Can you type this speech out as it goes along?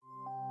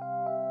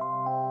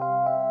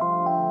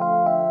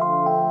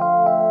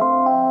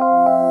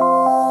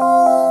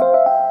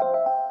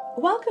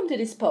Welcome to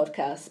this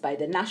podcast by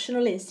the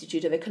National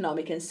Institute of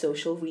Economic and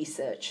Social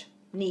Research,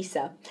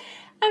 NIESR.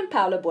 I'm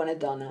Paola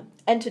Buonadonna,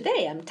 and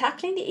today I'm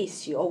tackling the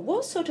issue of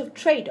what sort of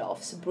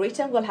trade-offs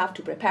Britain will have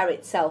to prepare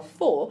itself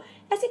for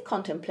as it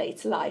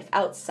contemplates life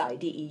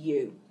outside the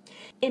EU.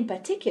 In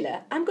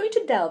particular, I'm going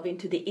to delve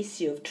into the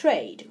issue of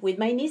trade with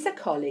my NIESR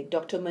colleague,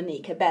 Dr.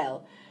 Monique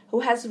Ebel, who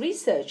has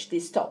researched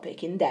this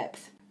topic in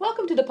depth.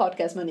 Welcome to the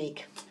podcast,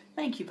 Monique.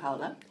 Thank you,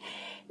 Paola.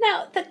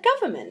 Now, the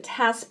government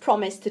has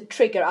promised to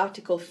trigger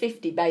Article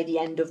 50 by the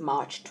end of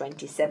March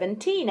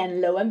 2017, and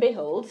lo and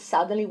behold,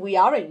 suddenly we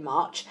are in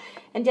March,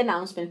 and the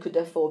announcement could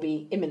therefore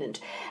be imminent.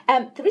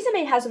 Theresa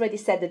May has already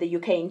said that the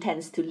UK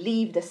intends to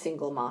leave the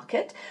single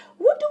market.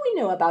 What do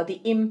we know about the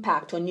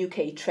impact on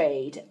UK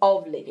trade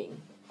of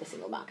leaving the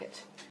single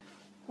market?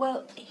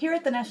 Well, here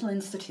at the National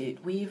Institute,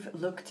 we've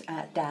looked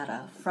at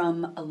data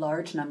from a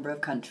large number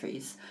of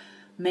countries,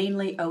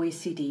 mainly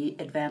OECD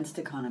advanced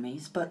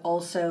economies, but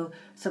also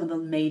some of the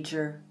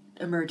major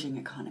emerging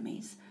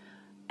economies.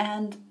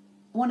 And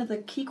one of the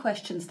key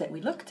questions that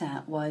we looked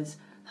at was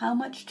how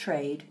much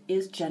trade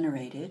is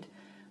generated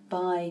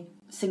by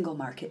single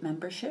market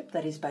membership,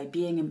 that is by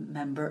being a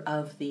member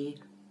of the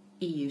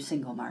EU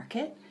single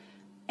market,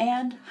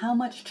 and how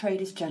much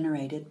trade is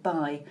generated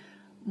by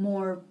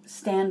more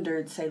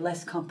standard, say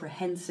less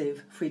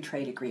comprehensive free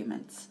trade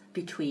agreements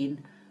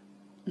between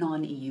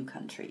non-EU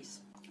countries.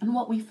 And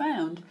what we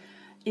found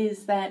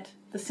is that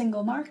the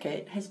single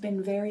market has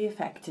been very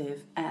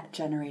effective at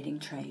generating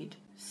trade,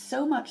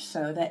 so much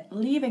so that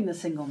leaving the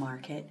single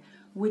market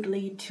would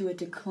lead to a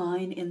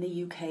decline in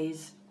the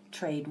UK's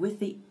trade with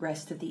the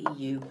rest of the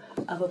EU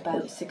of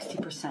about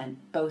 60%,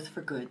 both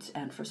for goods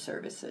and for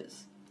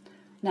services.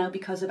 Now,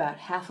 because about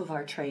half of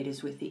our trade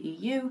is with the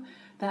EU,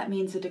 that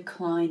means a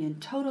decline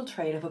in total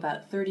trade of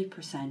about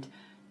 30%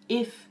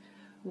 if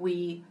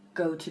we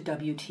go to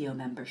WTO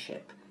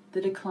membership. The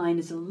decline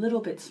is a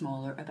little bit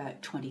smaller,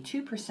 about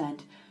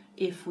 22%,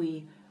 if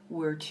we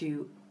were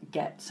to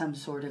get some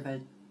sort of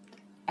an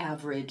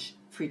average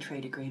free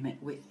trade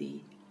agreement with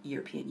the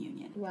European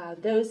Union. Wow,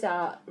 those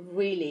are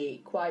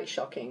really quite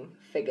shocking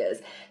figures.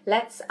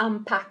 Let's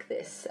unpack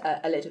this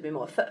a little bit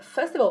more.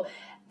 First of all,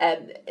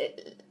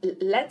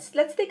 let's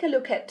take a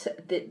look at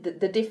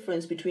the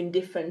difference between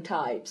different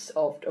types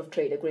of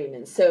trade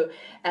agreements. So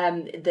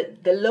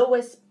the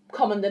lowest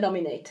common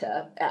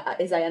denominator,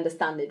 as I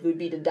understand it, would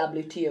be the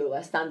WTO,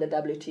 a standard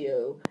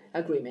WTO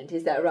agreement.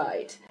 Is that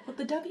right? Well,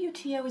 the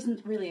WTO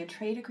isn't really a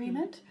trade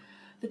agreement.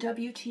 The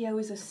WTO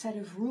is a set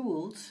of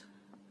rules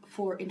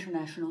for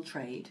international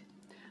trade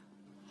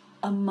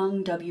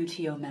among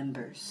WTO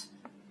members.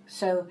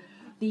 So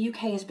the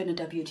UK has been a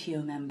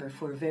WTO member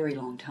for a very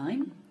long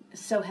time.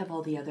 So have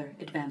all the other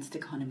advanced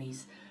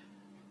economies.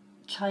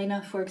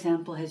 China, for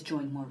example, has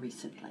joined more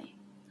recently.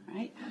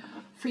 Right?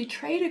 Free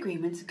trade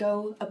agreements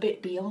go a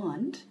bit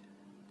beyond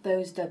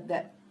those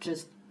that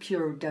just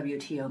pure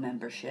WTO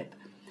membership,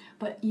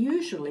 but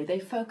usually they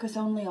focus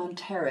only on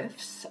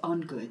tariffs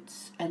on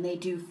goods, and they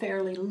do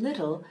fairly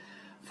little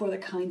for the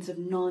kinds of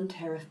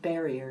non-tariff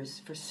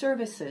barriers for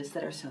services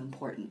that are so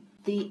important.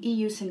 The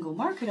EU single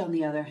market, on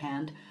the other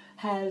hand,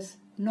 has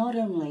not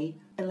only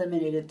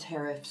eliminated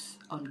tariffs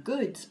on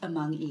goods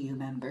among EU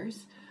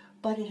members,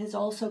 but it has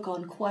also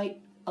gone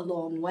quite a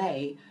long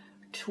way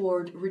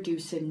toward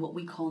reducing what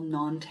we call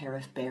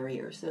non-tariff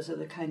barriers. Those are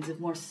the kinds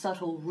of more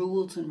subtle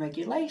rules and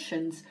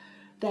regulations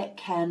that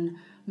can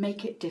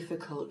make it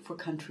difficult for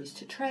countries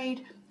to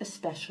trade,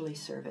 especially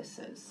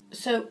services.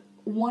 So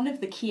one of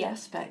the key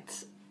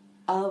aspects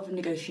of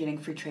negotiating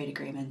free trade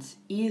agreements,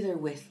 either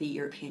with the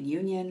European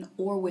Union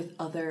or with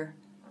other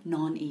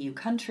non-EU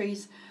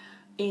countries,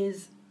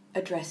 is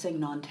addressing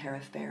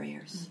non-tariff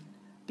barriers.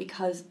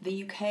 Because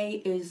the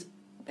UK is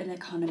an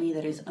economy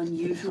that is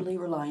unusually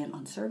reliant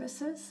on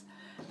services.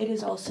 It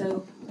is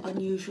also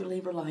unusually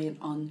reliant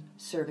on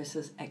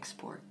services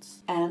exports.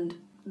 And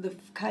the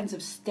kinds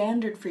of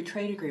standard free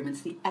trade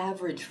agreements, the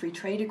average free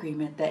trade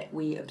agreement that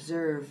we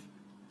observe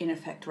in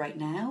effect right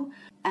now,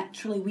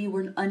 actually we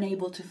were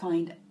unable to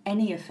find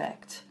any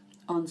effect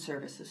on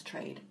services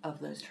trade of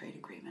those trade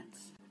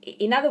agreements.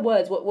 In other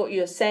words, what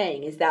you're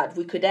saying is that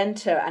we could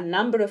enter a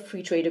number of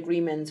free trade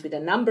agreements with a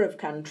number of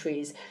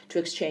countries to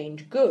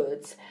exchange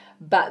goods,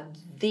 but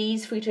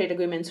these free trade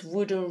agreements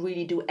wouldn't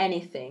really do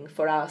anything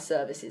for our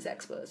services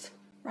exports.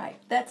 Right.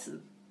 That's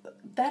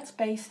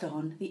based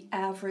on the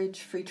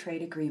average free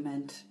trade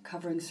agreement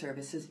covering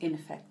services in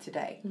effect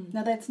today.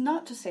 Now, that's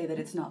not to say that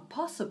it's not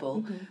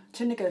possible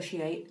to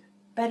negotiate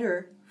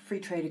better free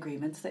trade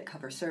agreements that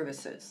cover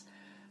services.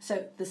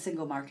 So the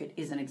single market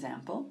is an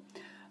example.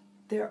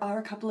 There are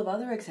a couple of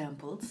other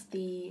examples.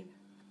 The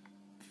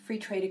free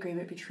trade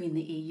agreement between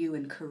the EU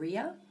and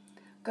Korea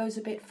goes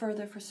a bit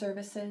further for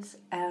services,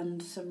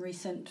 and some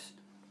recent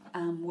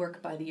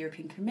work by the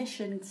European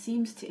Commission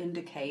seems to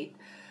indicate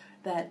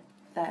that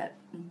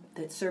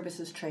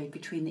services trade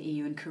between the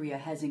EU and Korea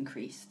has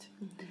increased.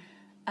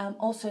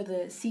 Also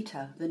the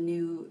CETA, the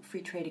new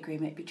free trade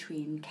agreement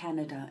between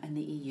Canada and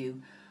the EU,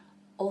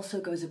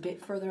 also goes a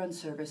bit further on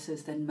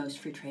services than most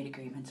free trade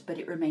agreements, but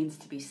it remains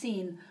to be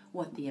seen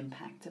what the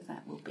impact of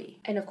that will be.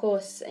 And of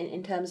course,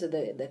 in terms of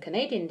the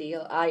Canadian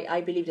deal, I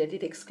believe that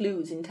it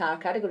excludes entire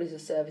categories of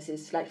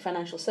services, like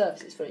financial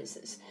services, for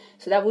instance.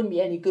 So that wouldn't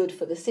be any good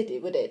for the city,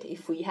 would it,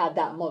 if we had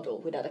that model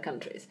with other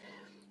countries?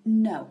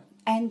 No.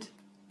 And,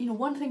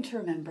 one thing to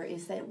remember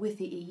is that with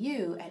the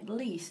EU, at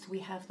least, we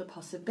have the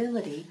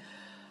possibility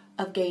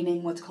of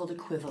gaining what's called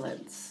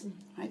equivalence.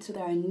 Right? So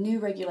there are new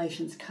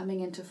regulations coming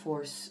into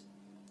force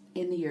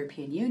in the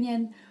European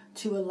Union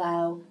to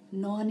allow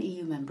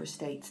non-EU member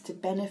states to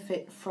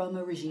benefit from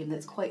a regime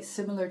that's quite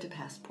similar to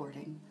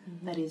passporting.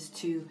 That is,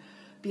 to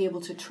be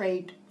able to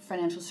trade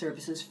financial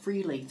services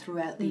freely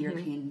throughout the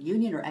European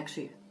Union, or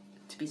actually,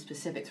 to be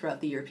specific, throughout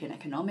the European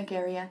Economic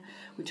Area,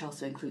 which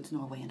also includes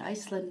Norway and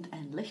Iceland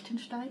and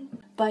Liechtenstein.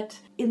 But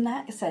in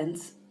that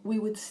sense, we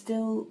would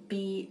still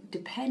be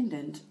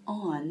dependent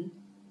on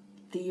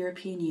the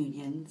European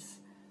Union's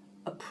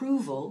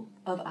approval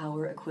of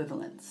our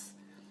equivalence.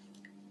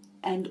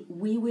 And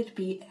we would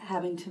be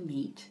having to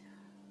meet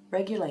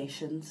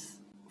regulations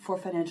for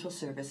financial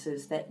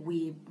services that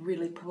we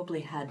really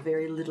probably had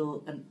very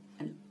little and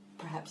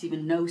perhaps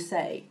even no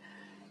say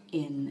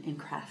in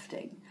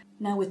crafting.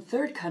 Now, with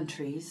third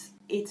countries,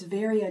 it's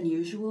very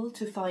unusual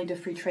to find a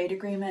free trade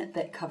agreement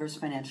that covers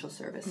financial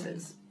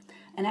services.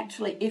 And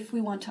actually, if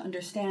we want to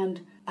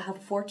understand how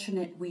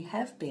fortunate we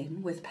have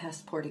been with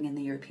passporting in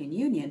the European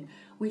Union,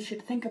 we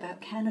should think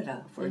about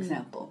Canada, for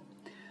example.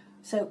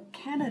 So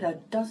Canada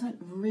doesn't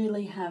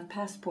really have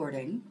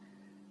passporting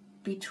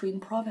between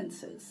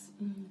provinces.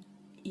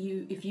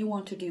 If you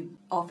want to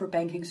offer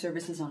banking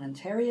services on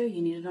Ontario,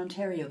 you need an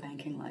Ontario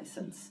banking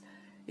license.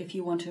 If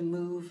you want to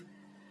move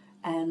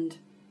and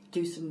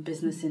do some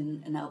business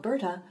in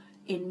Alberta,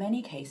 in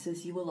many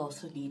cases you will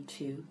also need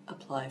to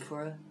apply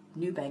for a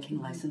new banking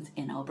license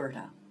in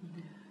Alberta.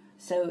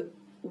 So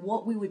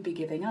what we would be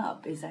giving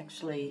up is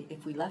actually,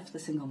 if we left the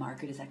single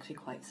market, is actually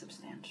quite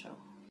substantial.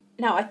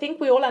 Now, I think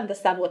we all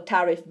understand what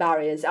tariff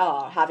barriers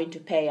are, having to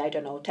pay,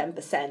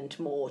 10%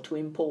 more to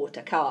import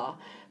a car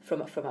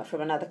from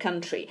another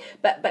country.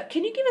 But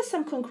can you give us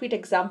some concrete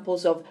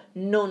examples of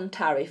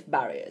non-tariff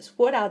barriers?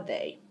 What are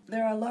they?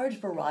 There are a large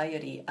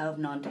variety of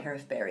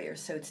non-tariff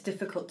barriers, so it's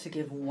difficult to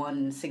give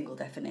one single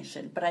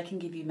definition, but I can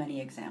give you many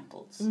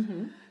examples.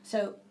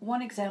 So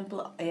one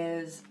example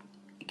is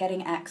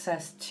getting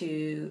access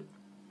to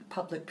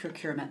public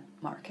procurement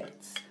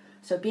markets.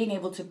 So being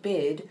able to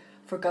bid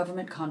for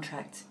government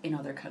contracts in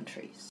other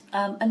countries.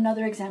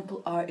 Another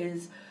example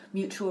is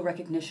mutual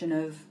recognition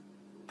of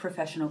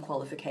professional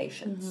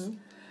qualifications.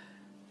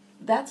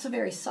 That's a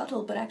very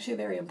subtle but actually a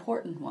very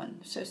important one.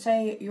 So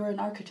say you're an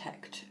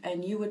architect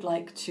and you would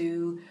like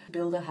to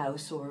build a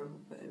house or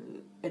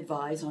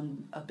advise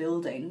on a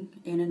building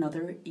in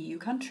another EU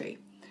country.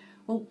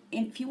 Well,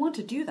 if you want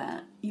to do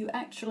that,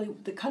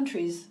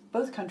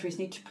 both countries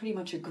need to pretty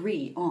much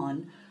agree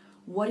on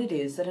what it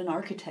is that an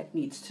architect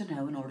needs to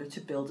know in order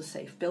to build a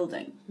safe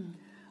building.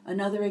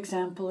 Another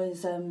example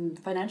is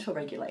financial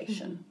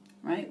regulation,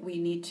 right? We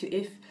need to,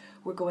 if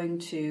we're going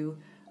to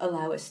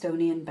allow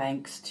Estonian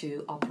banks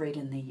to operate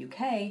in the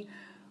UK,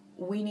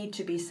 we need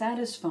to be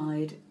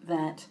satisfied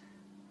that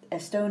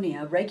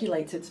Estonia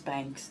regulates its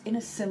banks in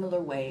a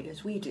similar way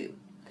as we do.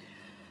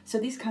 So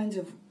these kinds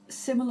of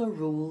similar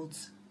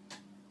rules,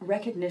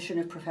 recognition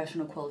of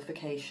professional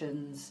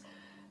qualifications,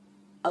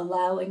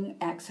 allowing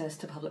access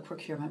to public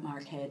procurement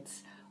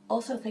markets,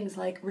 also things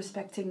like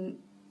respecting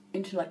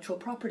intellectual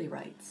property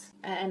rights.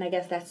 And I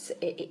guess that's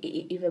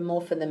even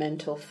more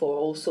fundamental for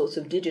all sorts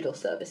of digital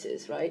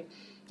services, right?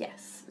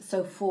 Yes.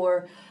 So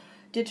for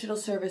digital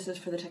services,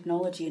 for the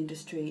technology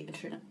industry,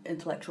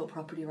 intellectual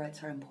property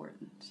rights are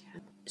important.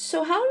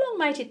 So how long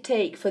might it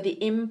take for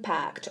the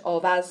impact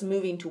of us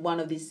moving to one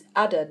of these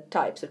other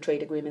types of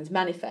trade agreements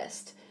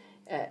manifest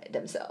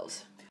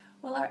themselves?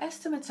 Well, our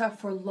estimates are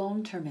for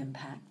long-term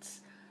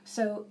impacts.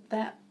 So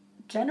that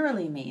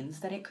generally means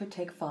that it could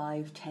take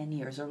 5-10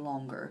 years or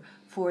longer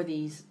for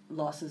these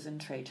losses in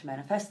trade to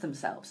manifest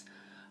themselves.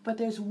 But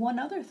there's one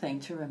other thing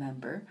to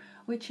remember,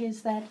 which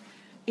is that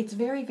it's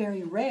very,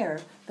 very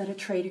rare that a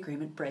trade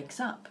agreement breaks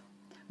up.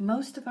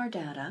 Most of our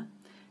data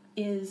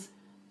is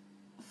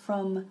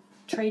from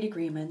trade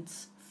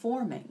agreements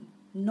forming,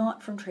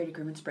 not from trade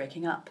agreements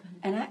breaking up.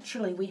 And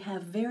actually, we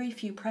have very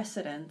few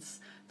precedents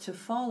to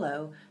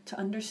follow to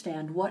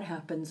understand what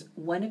happens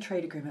when a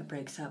trade agreement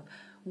breaks up,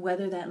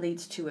 whether that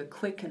leads to a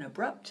quick and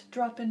abrupt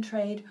drop in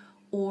trade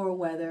or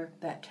whether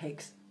that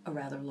takes a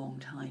rather long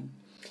time.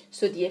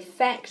 So the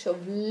effect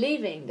of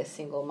leaving the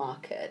single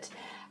market,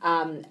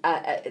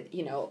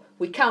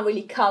 we can't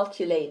really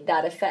calculate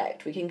that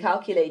effect. We can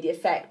calculate the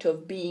effect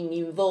of being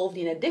involved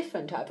in a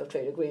different type of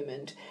trade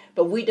agreement,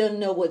 but we don't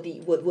know what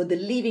the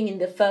leaving in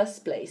the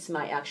first place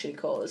might actually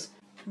cause.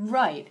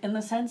 Right, in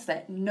the sense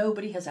that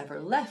nobody has ever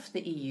left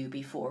the EU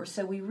before,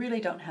 so we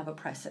really don't have a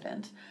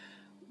precedent.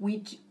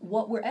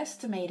 What we're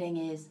estimating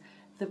is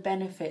the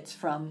benefits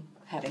from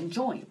having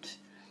joined.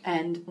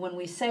 And when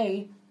we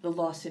say the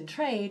loss in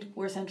trade,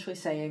 we're essentially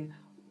saying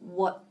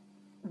what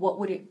what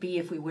would it be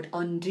if we would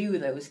undo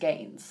those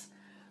gains?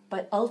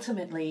 But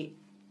ultimately,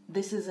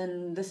 this is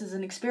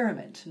an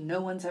experiment.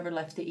 No one's ever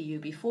left the EU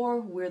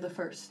before. We're the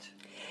first.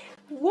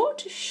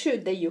 What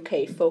should the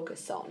UK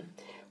focus on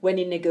when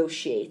it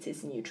negotiates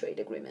its new trade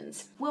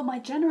agreements? Well, my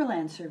general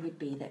answer would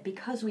be that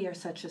because we are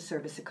such a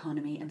service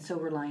economy and so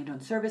reliant on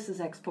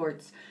services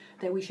exports,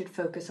 that we should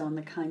focus on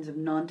the kinds of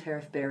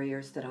non-tariff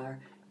barriers that are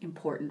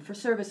important for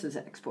services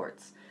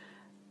exports.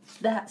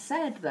 That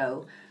said,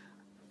 though,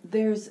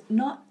 there's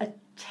not a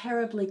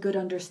terribly good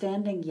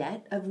understanding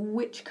yet of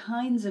which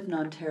kinds of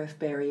non-tariff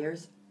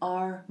barriers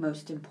are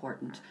most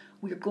important.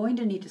 We're going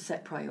to need to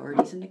set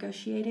priorities in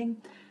negotiating,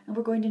 and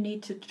we're going to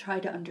need to try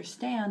to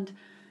understand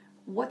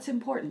what's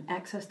important: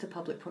 access to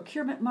public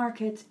procurement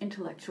markets,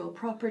 intellectual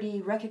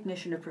property,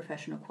 recognition of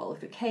professional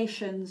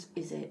qualifications,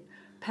 is it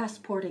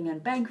passporting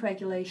and bank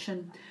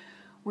regulation?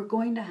 We're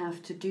going to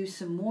have to do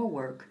some more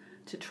work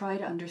to try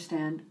to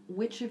understand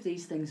which of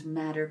these things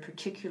matter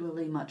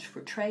particularly much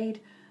for trade,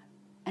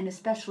 and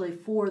especially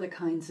for the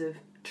kinds of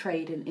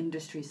trade and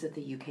industries that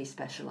the UK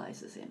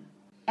specialises in.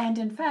 And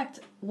in fact,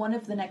 one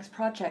of the next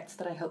projects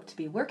that I hope to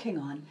be working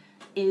on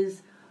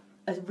is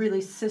a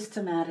really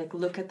systematic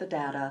look at the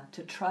data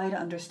to try to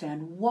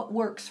understand what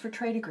works for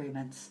trade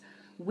agreements,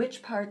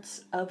 which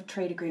parts of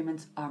trade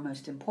agreements are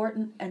most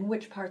important, and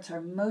which parts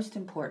are most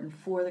important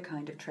for the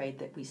kind of trade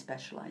that we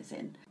specialize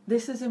in.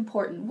 This is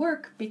important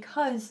work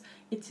because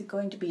it's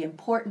going to be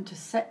important to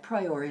set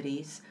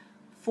priorities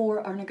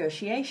for our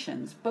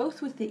negotiations,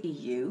 both with the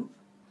EU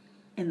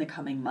in the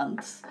coming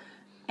months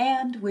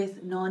and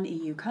with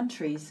non-EU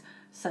countries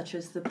such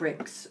as the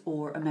BRICS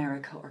or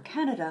America or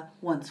Canada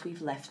once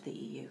we've left the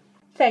EU.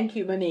 Thank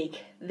you,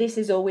 Monique. This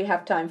is all we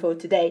have time for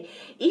today.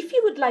 If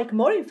you would like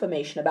more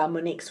information about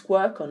Monique's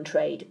work on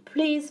trade,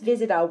 please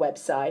visit our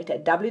website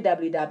at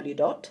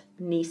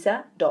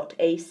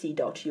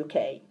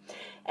www.nisa.ac.uk.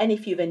 And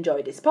if you've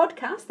enjoyed this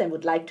podcast and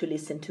would like to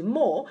listen to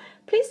more,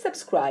 please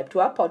subscribe to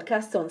our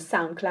podcast on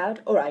SoundCloud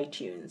or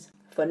iTunes.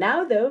 For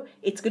now, though,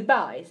 it's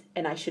goodbyes,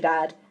 and I should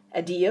add,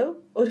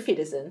 adieu, auf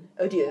Wiedersehen,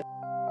 adieu.